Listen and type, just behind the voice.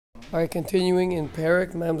All right, continuing in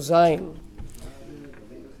Perek Mem Zayin.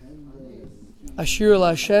 Ashir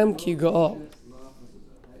Lashem ki go'ah.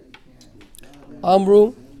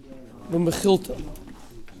 Amru v'mechilta.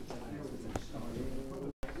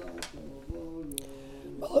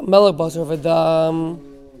 Melech basar v'dam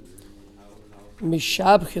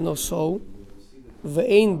mishabchin oso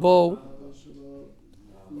v'ein bo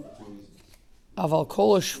aval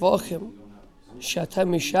kol hashvachim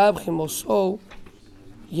she'atem mishabchim oso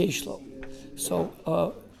yesh lo.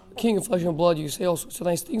 So, King of Flesh and Blood, you say all sorts of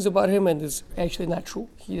nice things about him, and it's actually not true.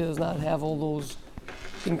 He does not have all those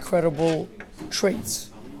incredible traits.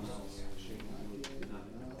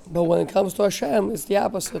 But when it comes to Hashem, it's the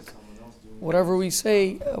opposite. Whatever we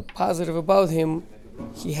say positive about him,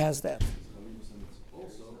 he has that.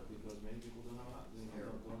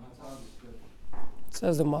 It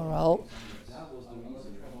says the Maral,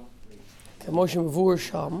 Kemoshe Mevur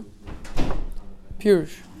Sham,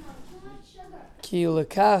 Pirush, Ki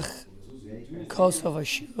lekach kosav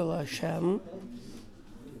Ashir Hashem,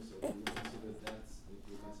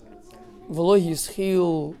 V'lo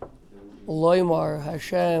yischil loymar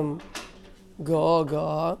Hashem go'ah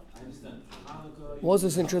go'ah. What's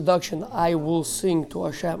this introduction? I will sing to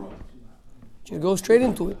Hashem. Just go straight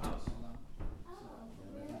into it.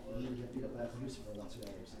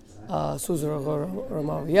 Suzar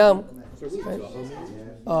Ramaviyam,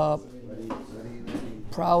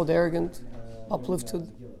 proud, arrogant, uplifted.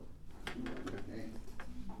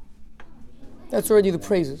 That's already the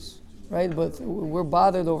praises, right? But we're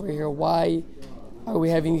bothered over here. Why are we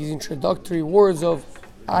having these introductory words of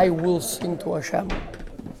I will sing to Hashem?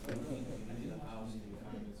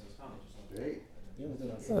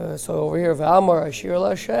 So over here, V'amar Ashir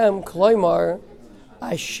L'Hashem, Kloimar,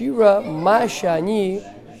 Ashira Mashani,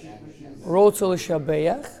 Rotzel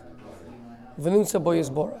Shabeach, V'nunsa Bo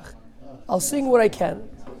Yisborach. I'll sing what I can.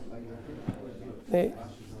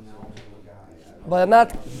 But I'm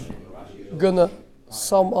not gonna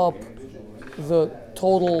sum up the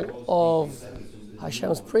total of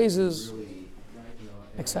Hashem's praises,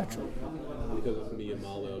 etc. Because it's me and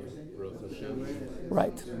Mala Rosh Hashem.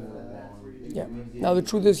 Right. Yeah. Now the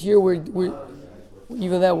truth is here we're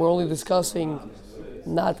even that we're only discussing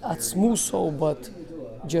not atzmuso but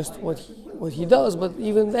just what he does. But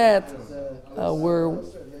even that we're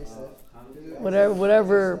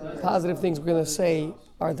whatever positive things we're gonna say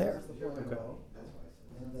are there.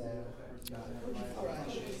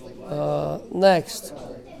 Next,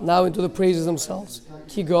 now into the praises themselves.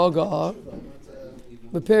 Ki go'ah go'ah,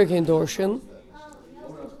 beperek Dorshan,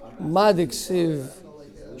 madik siv.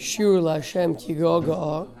 Shir L'Hashem ki go'ah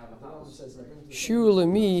go'ah, Shir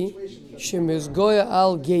L'mi shemiz goya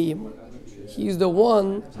al geim. He's the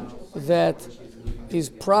one that is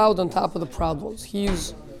proud on top of the proud ones.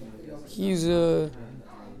 He's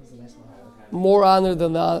more honored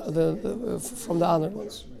than from the honored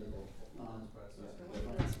ones.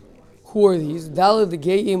 Who are these? Daled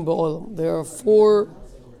geim ba'olam. There are 4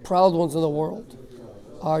 proud ones in the world.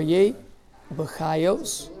 Aryeh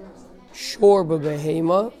b'chayos, Shor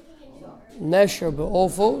b'behema, Nesher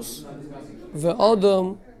b'ofos,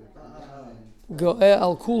 Ve'adam go'eh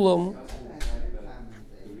al kulam,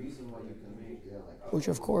 which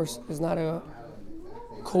of course is not a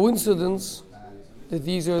coincidence that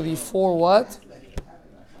these are the 4 what?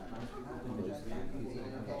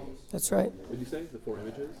 That's right. What did you say? The 4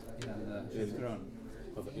 images?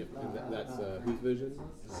 That's whose vision?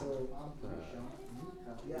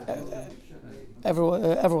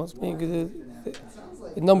 Everyone's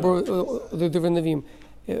the number the different Nevi'im.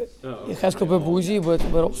 Yechezkel Bebuzi,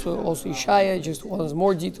 but also Yeshaya. Just one has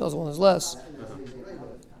more details, one has less.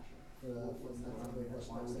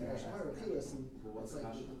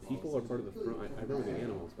 People are part of the front. I remember the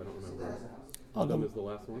animals, but I don't remember. Adam is the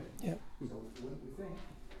last one. Yeah. I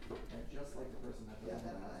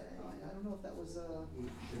don't know if that was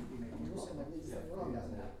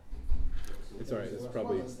It's alright, it's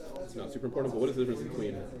probably it's not super important, but what is the difference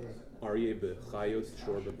between Aryeh b'chayos,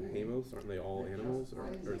 Shor b'behemos? Aren't they all animals?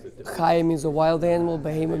 Or is it different? Chaya means a wild animal,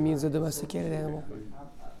 behema means a domesticated animal.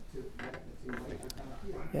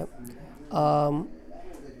 Yep.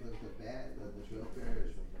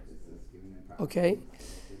 Okay.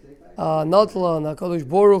 Natla, Nakadosh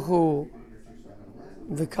Baruch Hu,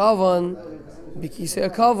 V'kavan, B'kisei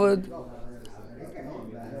HaKavod,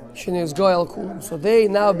 Shenez Goyal Kulam. So they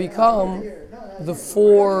now become the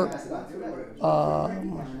 4,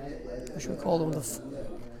 I should call them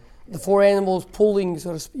the 4 animals pulling,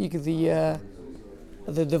 so to speak, the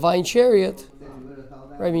divine chariot.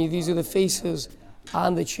 Right? I mean, these are the faces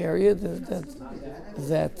on the chariot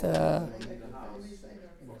that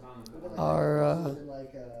are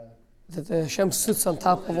that Hashem sits on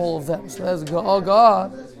top of all of them. So that's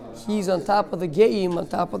Ga'agah, he's on top of the Ge'im, on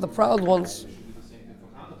top of the proud ones.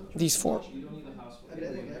 These four.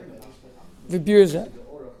 V'birza.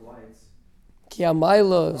 Ki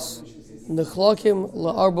amaylas nechlakim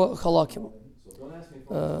la'arba chalakim.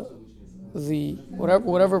 The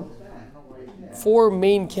whatever four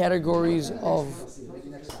main categories of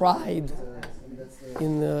pride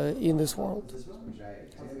in this world.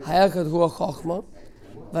 Hayakad hu hachachma,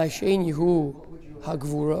 v'hasheni hu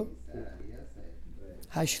hagvura,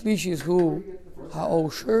 hashlishi hu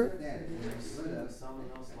haosher,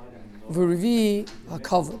 v'revi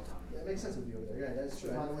hakavod.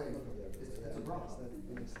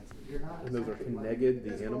 And those are connected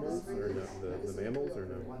the animals or no, the mammals or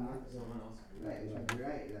no?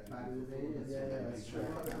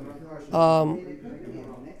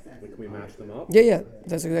 Can we match them up? Yeah,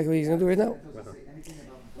 that's exactly what he's going to do right now. Uh-huh.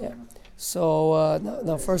 Yeah. So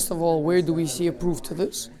now, first of all, where do we see a proof to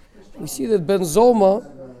this? We see that Ben Zoma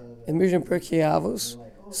in Mishnah Pirkei Avos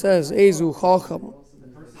says, "Ezu chacham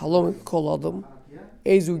halom kol adam,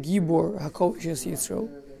 Ezu gibor hakovish es Yisro,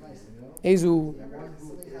 Ezu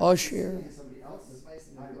Ashir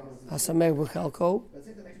Hasamech b'chalko,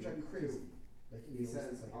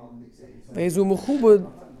 Ve'ezu mechubed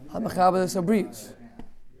hamachabed es habriyos."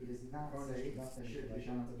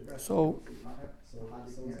 So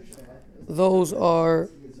those are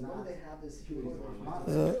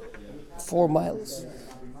the 4 miles.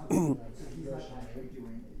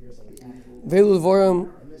 Ve'elu dvorim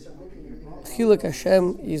chilek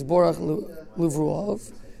Hashem yisborach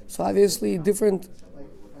livruav. So obviously, different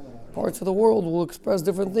parts of the world will express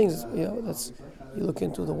different things. You look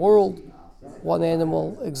into the world. One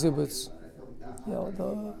animal exhibits,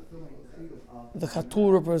 the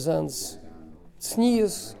chatur represents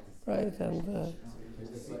tznius, right, and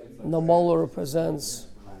namala represents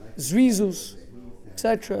zrizus,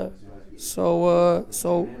 etc. So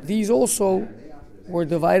these also were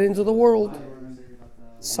divided into the world.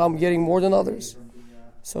 Some getting more than others.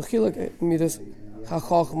 So chilek midas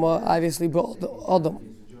hachachma obviously be'adam.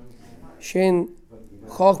 Shein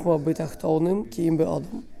chachma b'tachtonim ki im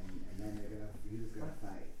be'adam.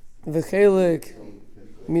 V'chelek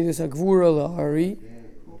midas hagvura la'ari.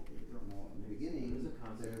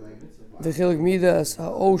 V'chelek midas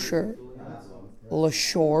ha'osher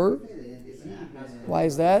l'shor. Why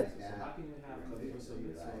is that?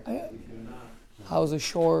 How is a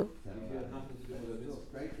shore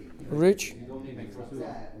rich?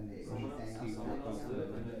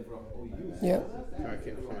 Yeah. I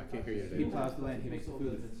can't hear you today. He plows the land, he makes the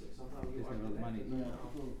food. He's got all the money.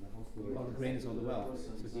 All the grain is all the wealth.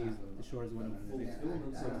 So the shore is the one who makes the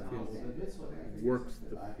field. Works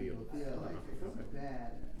the field.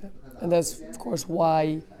 And that's, of course,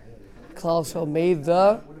 why Klausel made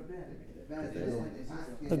the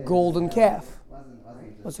golden calf.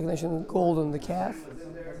 What's the connection of gold and the calf?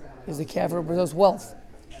 Is the calf represents wealth.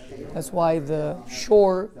 That's why the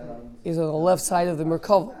shore is on the left side of the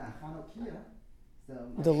Merkava.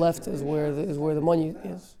 The left is where the money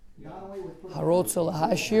is. Harotza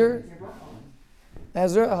lahashir.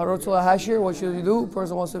 Ezra, harotza lahashir. What should you do? A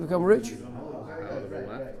person wants to become rich.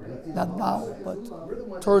 Not bow, but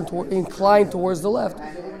incline towards the left.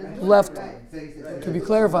 Left, to be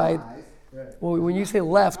clarified, when you say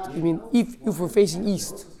left, you mean if we're facing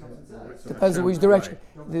east. Depends on which direction.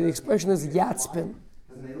 The expression is yatzpin.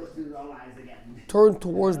 Turn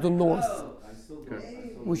towards the north,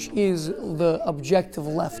 which is the objective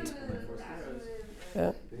left.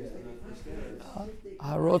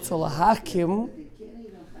 Harotza lahakim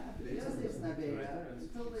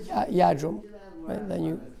yadrum. Right? Then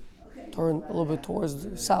you turn a little bit towards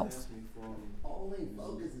the south.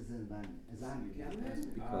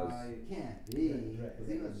 Because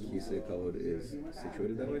Kisei Kavod is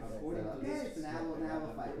situated that way?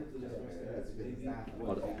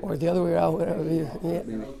 Or the other way around, whatever. Yeah.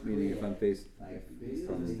 Meaning if I'm faced,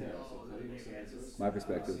 from my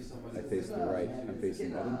perspective, I face the right, I'm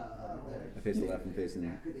facing Adam. I face the left, I'm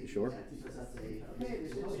facing the shore.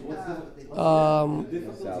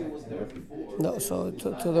 South, north. No, so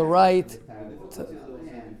to the right.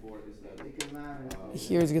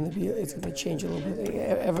 Here it's going to change a little bit.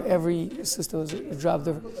 Every system is dropped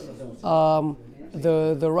different.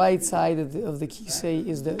 The right side of the kisei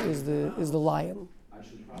is the lion. I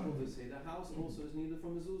should probably say the house also is needed for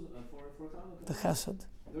mezuzah for Hanukkah. The chesed.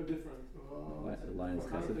 They're different. The lion's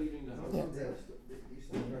chesed. Yeah.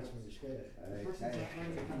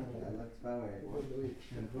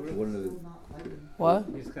 What?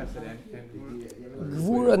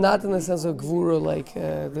 Gvura, not in the sense of gvura like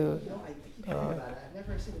the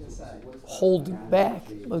holding back.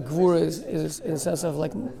 but Gvura is in the sense of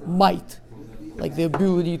like might, like the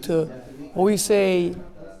ability to. When we say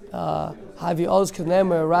Havi Oz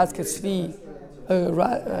Kenemer Raz Ketzvi,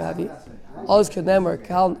 Havi Oz Kenemer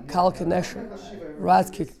Kal Kenesher Raz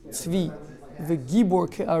Ketzvi the Gibor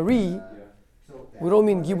Ke'ari, we don't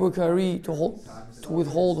mean Gibor Ke'ari to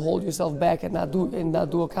hold yourself back and not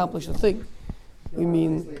do accomplish a thing. We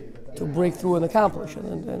mean to break through and accomplish it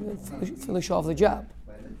and finish off the job.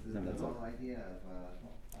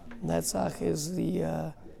 Netzach is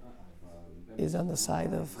on the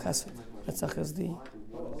side of Chesed. Netzach is the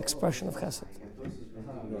expression of Chesed.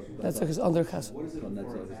 Netzach is under Chesed. Well,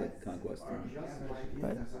 Netzach is like conquest.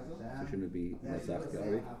 Right. So shouldn't it be Netzach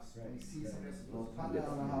Gari?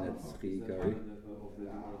 Netzchi Gari?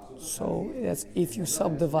 So that's if you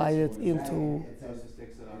subdivide it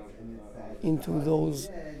into those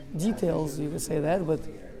details, you could say that. But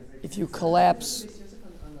if you collapse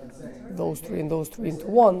those three into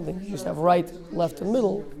one, then you just have right, left, and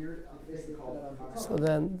middle. So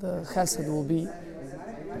then the Chesed will be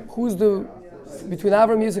between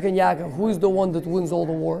Avram, Yitzchak, and Yaakov, who is the one that wins all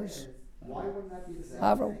the wars?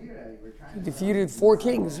 Avram. He defeated 4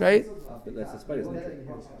 kings, right? But that's the spider's nature.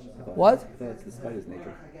 What? I thought that's the spider's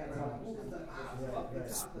nature.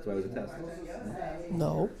 That's why it was a test.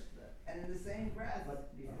 No.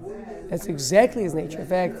 That's exactly his nature. In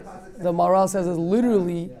fact, the Maharal says it's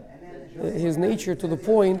literally his nature to the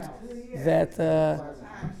point that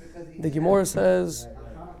the Gemara says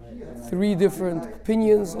 3 different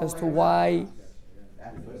opinions as to why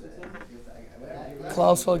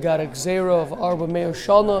Klausel got a Gzera of Arba Meir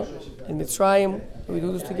Shana in Mitzrayim. Can we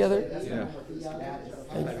do this together? Yeah.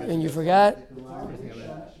 And you forgot?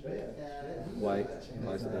 Why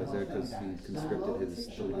is that there? Because he conscripted his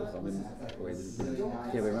Talmid Chachamim, or he didn't.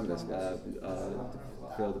 Yeah, but remember this.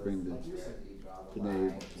 Failed to bring the Bnei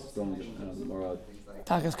Stone Morad.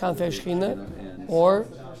 Takas Kanfei Shechina, or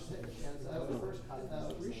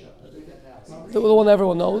the one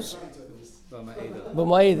everyone knows,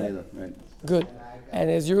 B'Ma'eda. Right. Good. And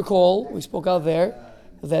as you recall, we spoke out there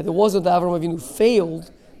that it wasn't that Avram Avinu failed,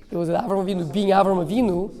 it was that Avram Avinu being Avram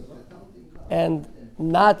Avinu and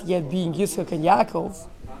not yet being Yitzchak and Yaakov.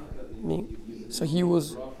 So he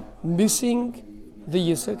was missing the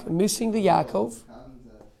Yitzchak, missing the Yaakov.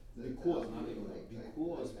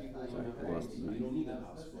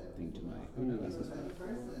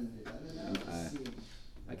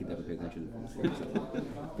 I can definitely pay attention.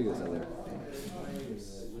 Figure this out later.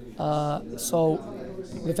 So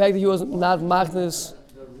the fact that he was not Magnus,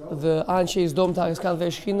 the Anshe's Dom Tagas Kanvei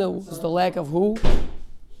Shechina, was the lack of who?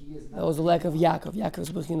 That was the lack of Yaakov. Yaakov is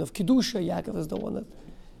the beginning of Kedusha. Yaakov is the one that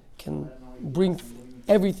can bring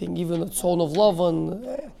everything, even the son of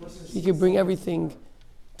Lavan. He can bring everything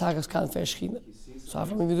Tagas Kanvei Shechina. So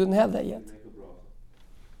Avram Avinu didn't have that yet.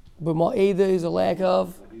 But Ma'eda is a lack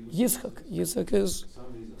of Yitzchak. Yitzchak is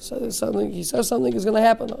something. He says something is going to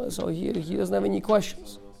happen, so he doesn't have any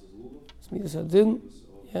questions.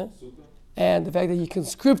 Yeah, and the fact that he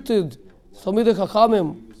conscripted Talmidei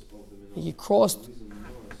Chachamim, he crossed,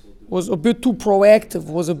 was a bit too proactive,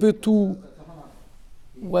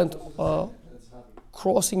 went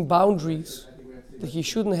crossing boundaries that he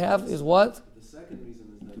shouldn't have. Is what?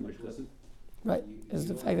 Right, is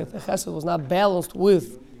the fact that the Chesed was not balanced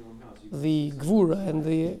with the Gvura and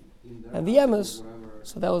the Emes.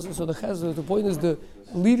 So the Chesed. The point is the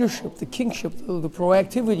leadership, the kingship, the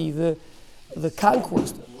proactivity, the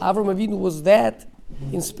conquest. Avram Avinu was that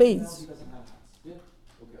in spades.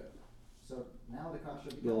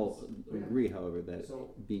 We all agree, however, that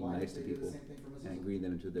being nice to people and greeting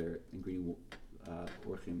them greeting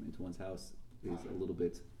Orchim into one's house is a little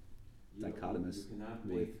bit dichotomous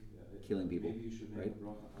with killing people, right?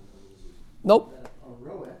 Nope.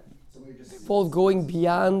 Both going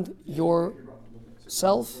beyond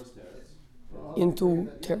yourself into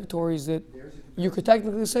territories that you could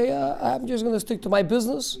technically say, I'm just going to stick to my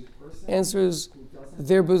business. Answer is,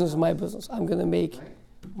 their business is my business. I'm going to make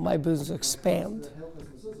my business expand.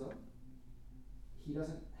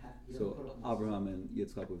 So Abraham and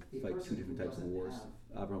Yitzchak would fight 2 different types of wars.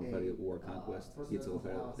 Abraham would fight a war of conquest. Yitzchak would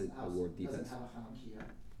fight a war of defense.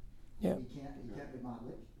 Yeah.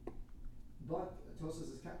 But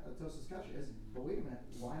Tos's kasha is, but wait a minute,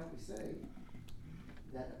 why don't we say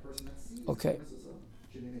that a person that sees Okay.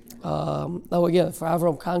 should be making Now again, for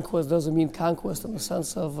Avram, conquest doesn't mean conquest in the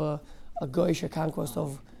sense of a goyish conquest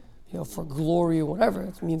of, for glory or whatever.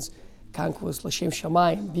 It means conquest, l'shem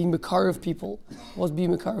shamayim, being Makar of people. What's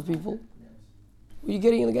being Makar of people? What are you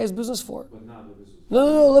getting in the guy's business for?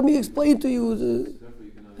 No, let me explain to you.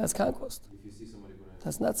 That's conquest.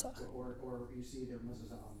 That's netzach. or you see their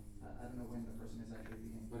mezuzah. I don't know when the person is actually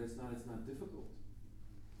being it's not difficult.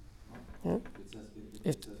 Yeah.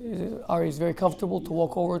 It says, If Ari is very comfortable to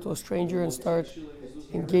walk over to a stranger and start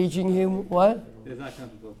engaging him, what? It is not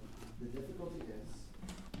comfortable. The difficulty is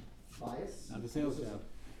bias, Not the sales job.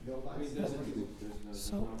 no bias.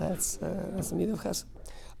 So that's the meat of chesed.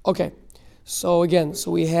 Okay, so again,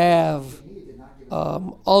 so we have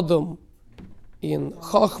Adam in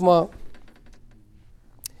Chochma,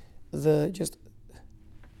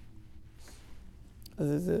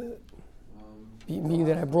 meaning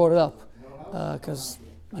that I brought it up because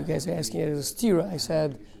you guys are asking it as a stira. I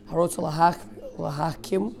said Harotz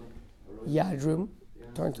lahakim yadrim,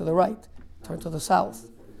 turn to the right, turn to the south.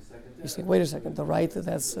 You say, wait a second, the right,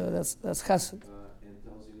 that's chesed. and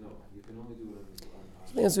tells you no, you can only do it on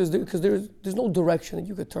So the answer is because there's no direction that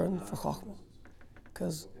you could turn for Chochma,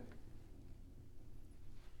 because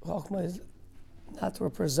Chochma is not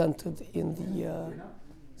represented in the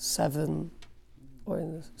 7 or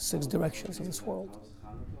in the 6 directions of this world.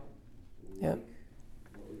 Yeah,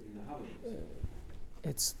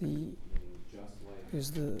 it's there's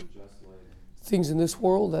the things in this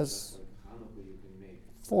world as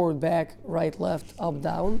forward, back, right, left, up,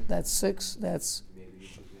 down. That's 6. That's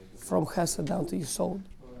from Chesed down to Yisod.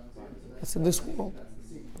 That's in this world.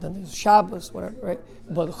 Then there's Shabbos, whatever, right?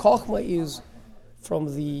 But Chochma is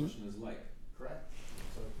from the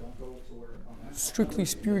strictly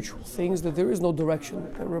spiritual things that there is no direction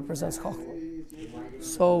that represents Chochma.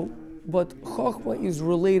 So, but Chochma is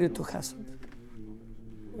related to Chesed.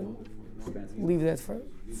 Leave that for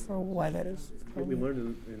why that is. We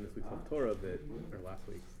learned in this week's Torah that, or last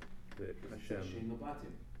week's, that Hashem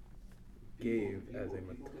gave as a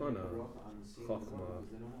matana Chochma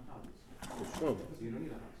to Shlomo.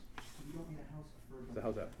 So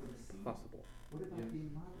how's that possible?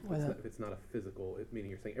 Why not? If it's not a physical,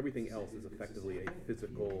 meaning you're saying everything else is effectively a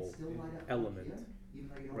physical element,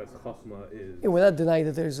 whereas Chochma is. And we're not denying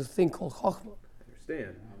that there is a thing called Chochma. I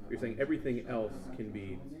understand. You're saying everything else can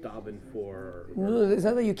be davened for. No, it's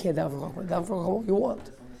not that you can't daven for Chochma. Daven for Chochma if you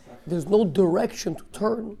want. There's no direction to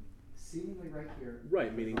turn. Seemingly right here.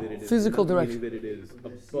 Right, meaning that it is Physical direction. Meaning that it is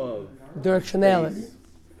above Directionality, base.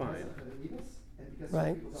 Fine.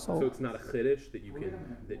 right? So it's not a chiddush that you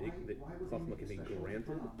can that Chochma can be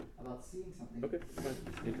granted. About seeing something. Okay, fine.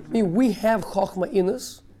 I Interesting. mean, we have Chochma in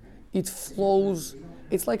us. It flows.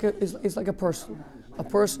 It's like a person. A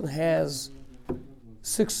person has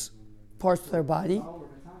 6 parts of their body,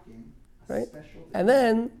 right? And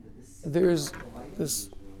then there's this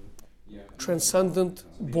transcendent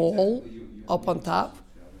ball up on top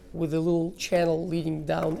with a little channel leading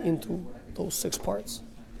down into those 6 parts,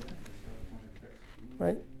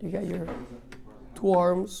 right? You got your 2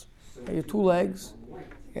 arms, you got your 2 legs,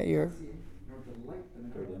 you got your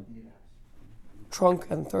trunk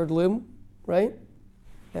and 3rd limb, right?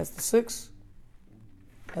 That's the 6.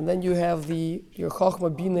 And then you have your Chochma,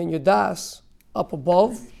 Bina, and your Das up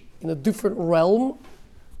above in a different realm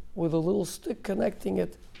with a little stick connecting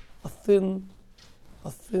it, a thin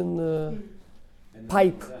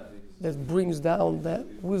pipe that brings down that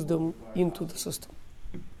wisdom into the system.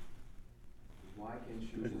 Why can't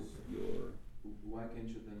you then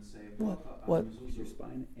say What? Is your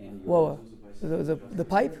spine and your Whoa, the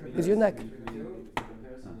pipe is your neck the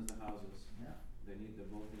comparison is the houses. They need the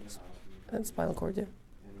both in the house. and spinal cord, yeah.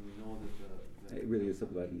 And we know that it really is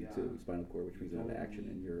subdivided into your spinal cord, which means out of action,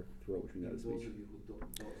 and your throat, which means out of those speech. of you who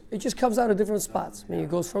don't It just comes out of different spots. I mean, it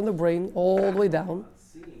goes from the brain all the way down,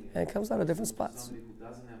 seeing it, and it comes out of different spots. somebody who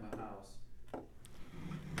doesn't have a house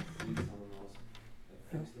sees someone else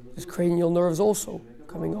that fixed them. There's cranial nerves also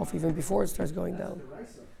coming off even before it starts going down. Right?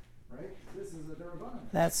 This is a Duraban.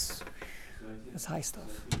 That's high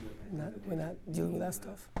stuff. We're not dealing with that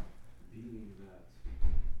stuff.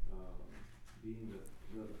 Being that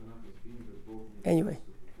both in Anyway,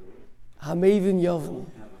 Hamavin Yavin,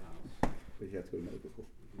 have a house. But you have to go to medical school.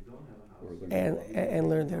 If you don't have a house, Or learn and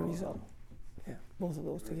learn their result. Yeah, both of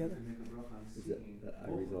those together. make a bracha on Is seeing that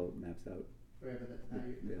result maps out Right, but now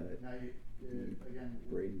you again,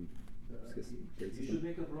 brain the, brain You should system?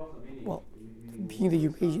 make a bracha, meaning, Well, meaning being that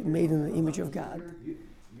you made in the image of God, you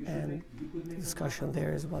should and make, you could the make a discussion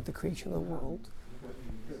there is about the creation of the world.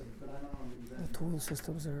 The 2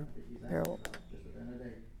 systems are parallel.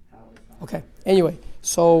 Okay, anyway,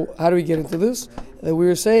 so how do we get into this? We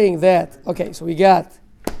were saying that, okay, so we got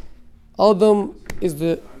Adam is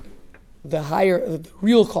the higher, the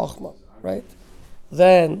real Chochma, right?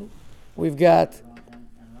 Then we've got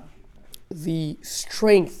the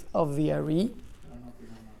strength of the Ari.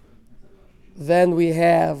 Then we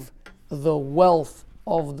have the wealth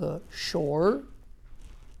of the shore.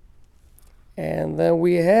 And then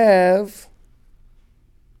we have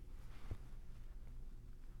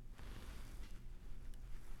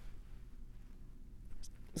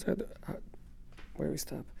where do we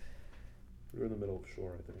stop? We're in the middle of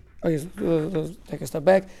shore, I think. Okay, so take a step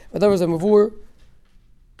back. But that was a mavur.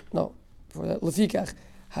 No, for that lefikach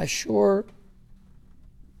hashor.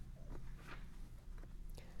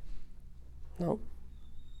 No.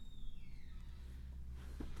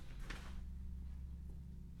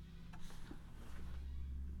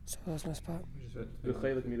 So that's my spot. We just read The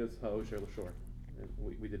Chaylik Midas Ha'osher L'Shor. And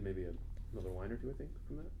we did maybe another line or two, I think,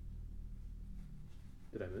 from that.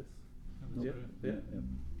 Did I miss? No, Yeah? yeah.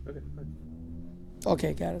 Yeah? Okay, fine.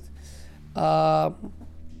 Okay, got it.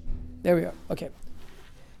 There we are. Okay.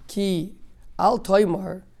 Ki al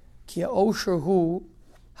toimar ki ha'osher hu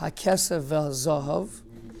ha'kesef ve'hazahav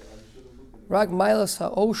rak milas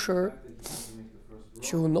ha'osher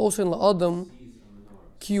shehu nosen la'adam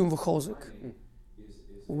kiyum v'chozik.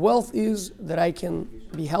 Wealth is that I can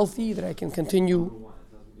be healthy, that I can continue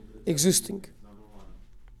existing.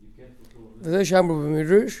 V'zeh she'amru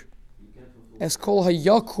b'midrash es kol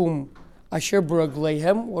hayakum asher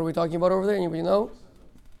b'ragleihem. What are we talking about over there? Anybody know?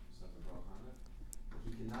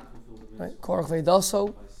 Right, Korach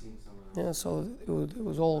ve'daso. Yeah, so it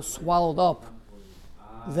was all swallowed up.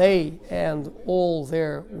 They and all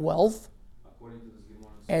their wealth.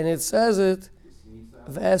 And it says it,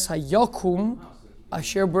 v'es hayakum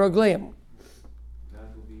asher b'ragleihem.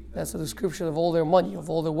 That's a description of all their money, of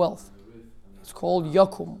all their wealth. It's called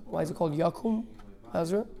yakum. Why is it called yakum,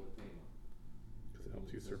 Ezra? Because it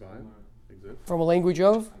helps you survive, exist, From a language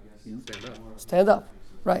of stand up. stand up.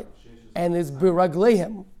 Right. And it's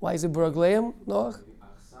b'ragleihem. Why is it b'ragleihem, Noach?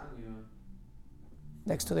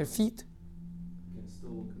 Next to their feet.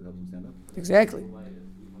 Because it helps them stand up. Exactly.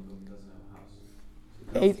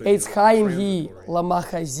 Eitz chaim hi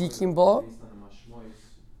lamachazikim bo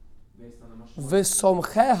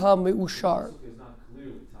v'somcheha me'ushar.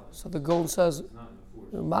 So the Gaon says,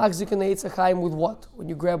 machzik and eitz chaim with what? When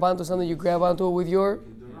you grab onto something, you grab onto it with your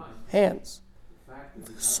hands.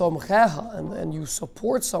 Somcheha, and you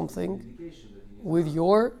support something with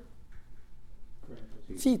your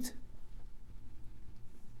feet.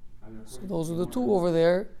 So those are the two over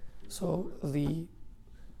there. So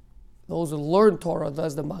those who learn Torah,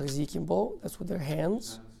 that's the machzikim bo. That's with their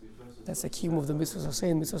hands. That's the kiyum of the mitzvahs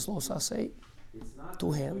asay and mitzvahs lo asay.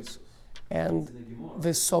 2 hands. And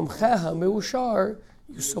v'somcheha meushar,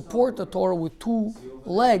 you support the Torah with 2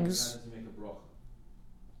 legs.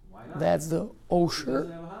 That's the osher,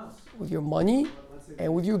 with your money,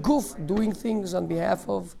 and with your guf, doing things on behalf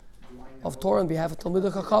of Torah, on behalf of Talmidei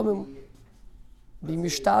Chachamim, being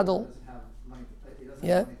mishtadel.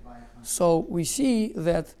 Yeah? So we see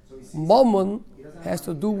that mammon has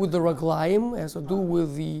to do with the raglayim, has to do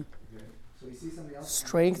with the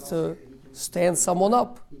strength to stand someone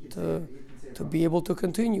up, to be able to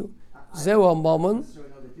continue. Zeu ha-mammon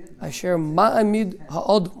asher ma'amid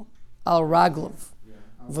ha'adam al raglav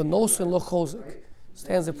v'nosen lo chozek,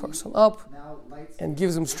 stands a person up and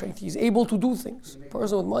gives him strength. He's able to do things. A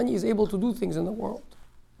person with money is able to do things in the world.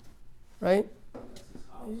 Right?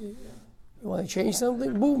 You want to change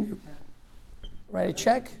something? Boom. You write a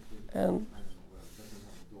check and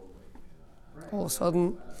all of a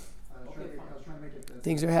sudden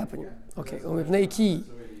things are happening. Okay. Umipnei ki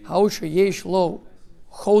hausha yesh lo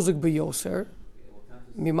chozek b'yoser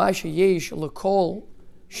mimasha yesh lekol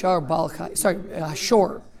shar balchai. Sorry,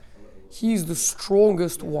 Hashor. He's the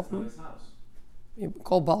strongest one.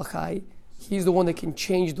 Called Balchai. He's the one that can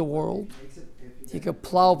change the world. He can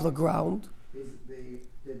plow up the ground.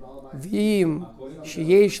 V'im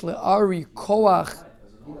sheyesh le'ari koach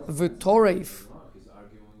v'toref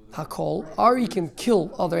hakol. Ari can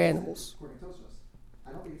kill other animals.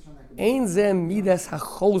 Ein zem midas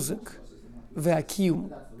hachozek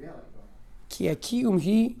ve'akiyum. Ki akiyum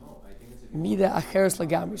hi mida acheres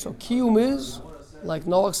lagamri. So kiyum is, like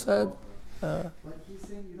Noach said,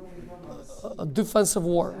 a defensive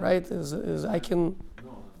war, right? Is I can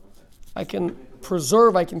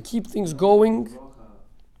preserve, I can keep things going.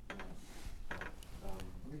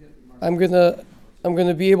 I'm gonna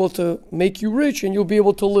be able to make you rich, and you'll be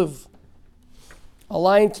able to live. A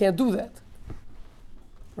lion can't do that,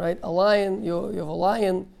 right? A lion, you have a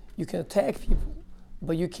lion, you can attack people,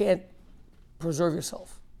 but you can't preserve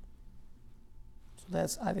yourself. So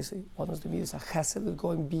that's obviously one of the midas a chesed,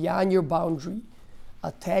 going beyond your boundary,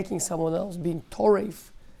 attacking someone else, being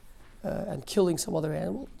toref, and killing some other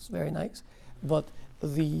animal. It's very nice, but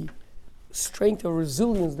the strength or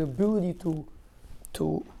resilience, the ability to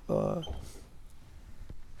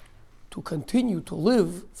continue to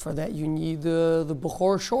live, for that you need the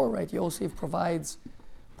Bechor Shor, right? Yosef provides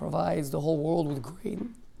the whole world with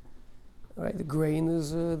grain, right? The grain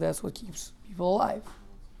is that's what keeps people alive.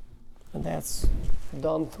 and that's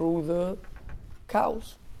done through the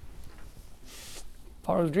cows.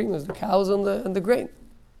 Paro's dream is the cows and the grain.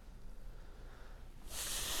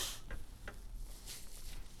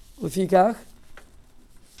 Lefikach,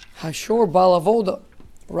 Hashor Balavoda,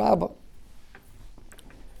 Rabba.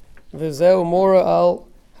 V'zeu mora al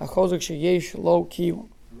hachozek sheyesh lo kiyum.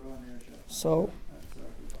 So,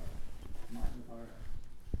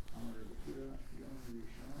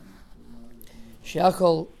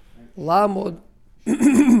 Sheachol lamod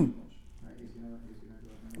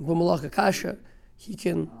b'malach kasha, he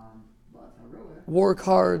can work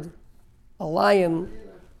hard. A lion,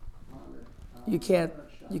 you can't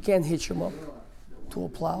hitch him up to a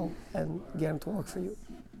plow and get him to work for you.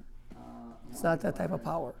 It's not that type of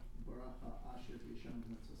power.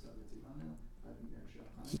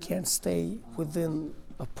 He can't stay within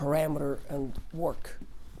a parameter and work.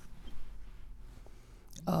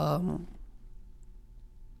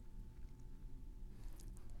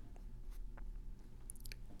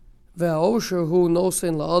 Ve'osher hu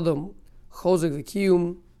nosen la'adam chozek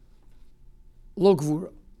v'kiyum lo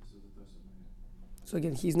gvura. So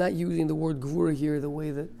again, he's not using the word gvura here the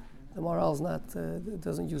way that the Maharal is not,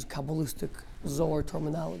 doesn't use Kabbalistic Zohar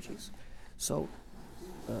terminologies. So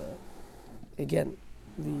again,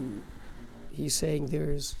 he's saying there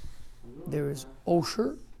is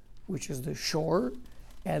osher, which is the shore,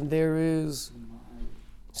 and there is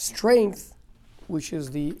strength, which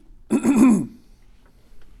is the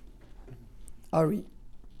ari.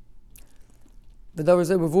 V'davar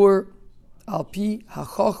zeh mevur al pi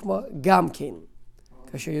hachachma gamkin.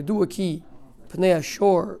 Kasher yadua ki pnei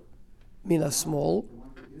hashor min hasmol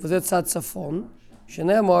v'zeh tzad tzafon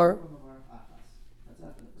shenemar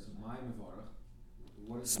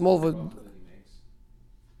small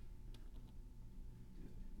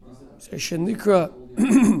shenikra.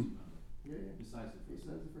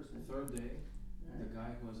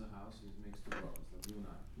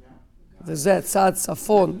 The Zet Tzad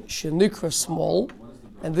Safon Shenikra small,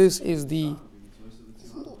 and this is the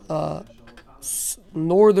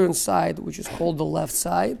northern side, which is called the left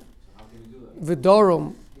side.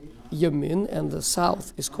 Vidarum Yamin, and the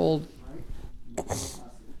south is called the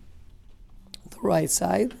right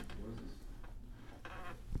side.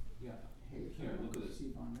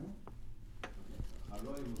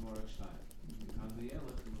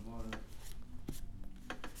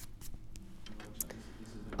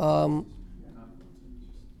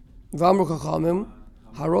 V'amru Chachamim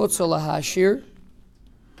harotza lahashir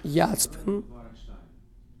yatzpin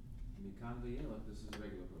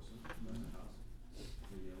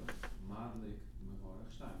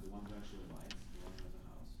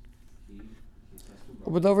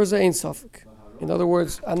u'b'davar zeh ein safek. In other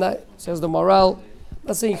words, I'm not, says the Maharal, I'm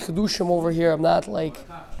not saying chedushim over here. I'm not like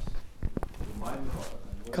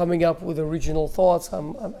coming up with original thoughts.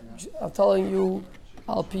 I'm telling you.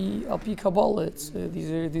 Al pi Kabbalah, these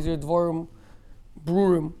are dvorim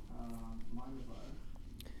brurim.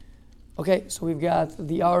 Okay, so we've got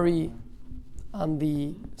the Ari on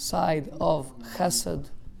the side of Chesed,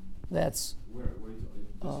 that's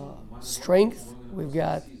strength. We've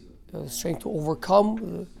got strength to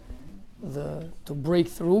overcome, to break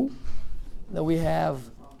through. Then we have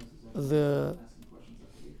the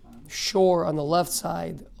shore on the left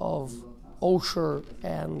side of Osher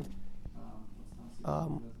and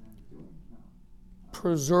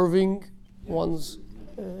preserving one's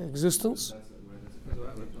existence. So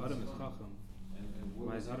Adam is Chacham.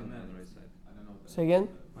 Why is Adam not on the right side? Say again?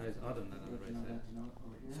 Why is Adam not on the right side?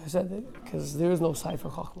 I said that because there is no side for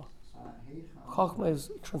Chachma. Chachma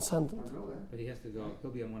is transcendent. But he has to go,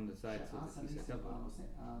 he'll be on one of the sides so that he's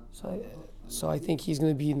covered. So I think he's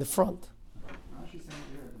going to be in the front.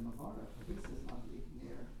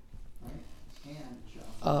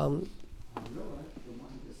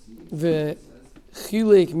 The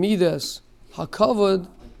chilek midas hakavod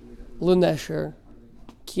lunesher,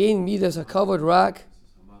 kien midas hakavod rak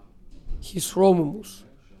hisromumus.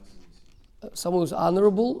 Someone who's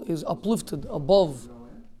honorable is uplifted above,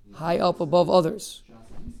 high up above others.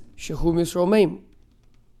 Shehu misromeim.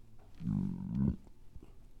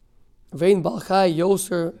 Vein balchai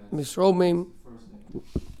yoser misromeim.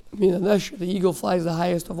 Minanesher, the eagle flies the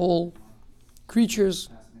highest of all creatures.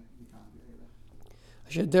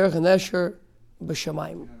 Derech Nesher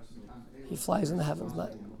b'shamayim. He flies in the heavens,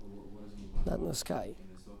 not in the sky.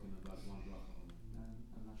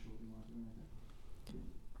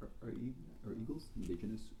 Are eagles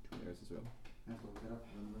indigenous to Eretz Israel?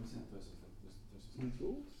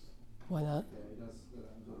 Why not? I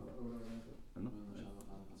don't know.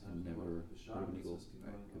 I've never heard of an eagle.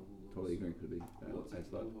 Totally ignorant could be. I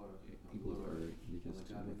thought eagles are indigenous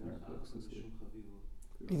to North America exclusively.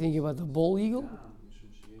 You thinking about the bull eagle?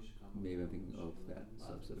 Maybe I'm thinking of that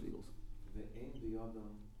subset of eagles.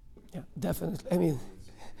 Yeah, definitely. I mean,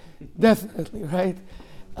 definitely, right?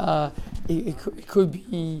 It could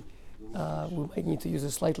be, we might need to use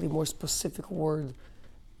a slightly more specific word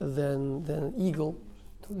than eagle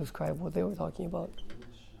to describe what they were talking about.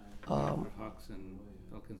 Hawks and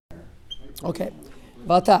falcons. Okay.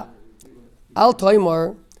 Vata. Al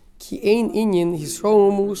toimar ki ein inyan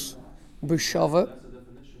hisromus b'shava That's the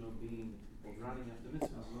definition of being of running after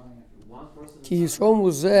mitzvahs. One person ki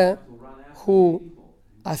hisromus zeh to run after hu people.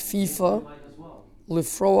 afifa You might as well,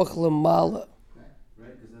 lefroach lemala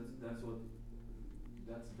right? Because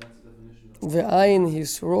that's the definition of ve'ayin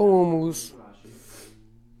hisromus Rashi.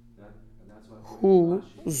 That's why hu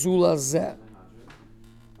zula zeh.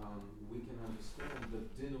 we can understand the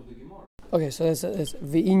din of the Gemara. Okay, so that's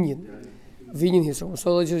ve'inyan. Ve'inyan hisromus.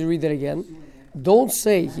 So let's just read that again. Don't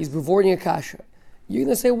say he's bevorting a kasha. You're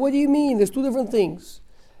going to say, what do you mean? There's two different things.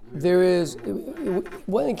 There is,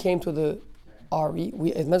 when it came to the Ari,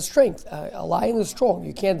 it meant strength. A lion is strong.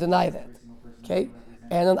 You can't deny that. Okay?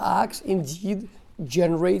 And an ox indeed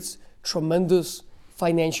generates tremendous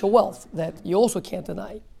financial wealth that you also can't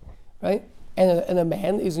deny. Right? And a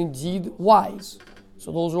man is indeed wise.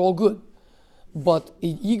 So those are all good. But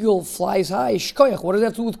an eagle flies high, shkoyach. What does that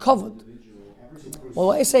have to do with covered? Well,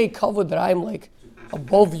 when I say covered, that I'm like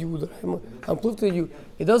above you, that I'm uplifted to you,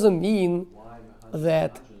 it doesn't mean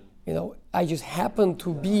that, I just happen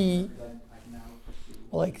to be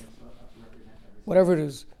like, whatever it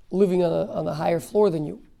is, living on a higher floor than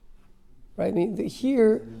you. Right? I mean,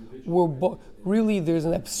 here, really, there's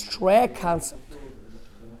an abstract concept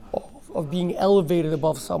of being elevated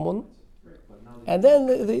above someone. And then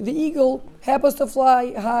the eagle happens to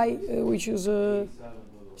fly high, which is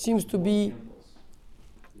seems to be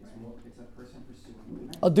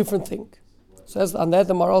a different thing. Says on that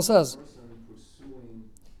the Maral says,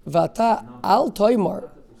 Vata al toimar,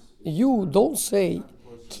 you don't say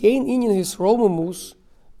Kain inyan hisromamus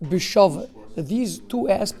b'shava. These two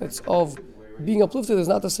aspects of being uplifted is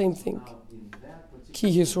not the same thing. Ki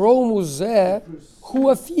hisromamus zeh hu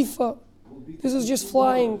afifa. This is just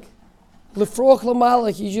flying. Lefroch lamala,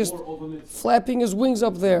 he's just flapping his wings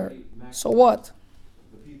up there. So what?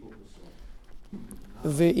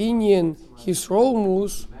 Ve'inyan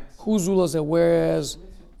hisromus huzulaze, whereas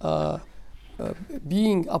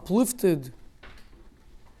being uplifted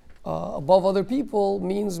above other people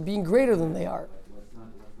means being greater than they are.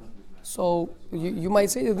 So you might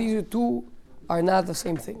say that these two are not the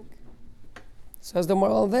same thing. Says the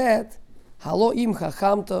moral on that, halo im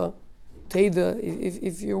chachamta teida,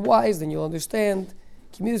 if you're wise, then you'll understand.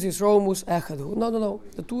 Kimidus yisromus echadu. No.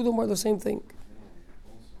 The two of them are the same thing.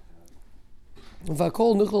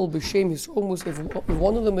 Vakol nichol b'shem hisromus. If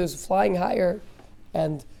one of them is flying higher,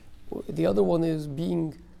 and the other one is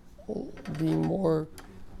being more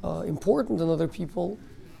important than other people,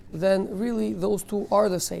 then really those two are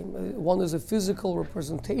the same. One is a physical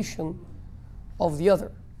representation of the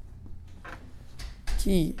other.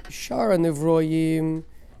 Ki shara nevroyim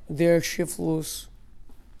der shiflus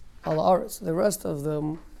al aretz. The rest of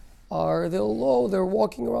them they're low. They're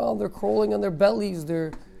walking around. They're crawling on their bellies. They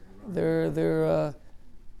got a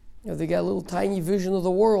little tiny vision of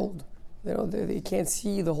the world. They can't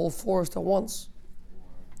see the whole forest at once.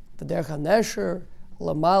 The derech hanesher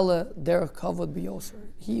lamala derech kavod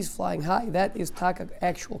biyoser. He's flying high. That is taka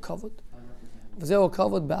actual kavod. V'zeo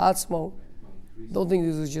kavod be'atzmo. Don't think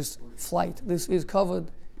this is just flight. This is kavod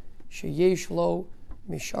sheyesh lo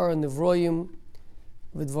mishara nevroyim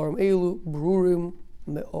v'dvarim elu brurim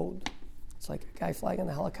me'od. It's like a guy flying on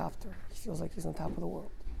a helicopter. He feels like he's on top of the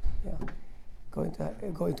world. Yeah, going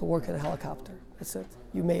to work in a helicopter. That's it.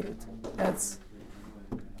 You made it. That's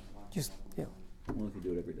just Only if you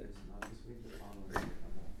do it every day.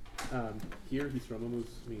 Here, hisromamus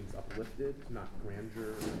means uplifted, not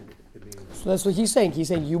grandeur. It means so. That's what he's saying. He's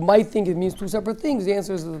saying you might think it means two separate things. The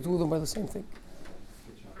answer is that the two of them are the same thing.